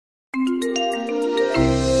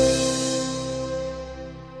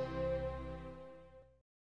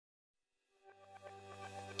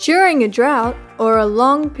During a drought or a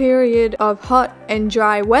long period of hot and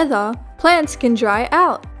dry weather, plants can dry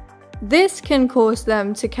out. This can cause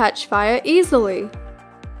them to catch fire easily.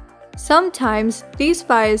 Sometimes these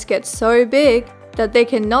fires get so big that they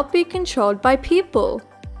cannot be controlled by people.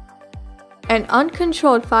 An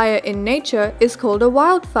uncontrolled fire in nature is called a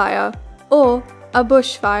wildfire or a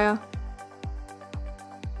bushfire.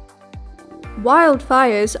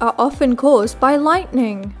 Wildfires are often caused by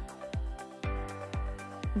lightning.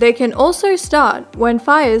 They can also start when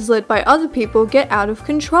fires lit by other people get out of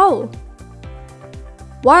control.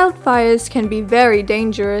 Wildfires can be very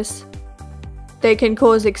dangerous. They can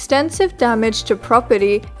cause extensive damage to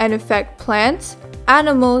property and affect plants,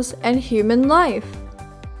 animals, and human life.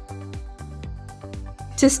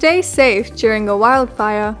 To stay safe during a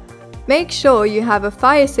wildfire, make sure you have a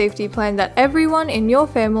fire safety plan that everyone in your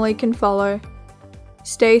family can follow.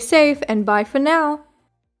 Stay safe and bye for now.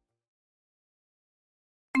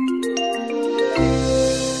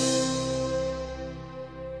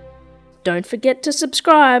 Don't forget to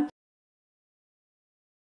subscribe.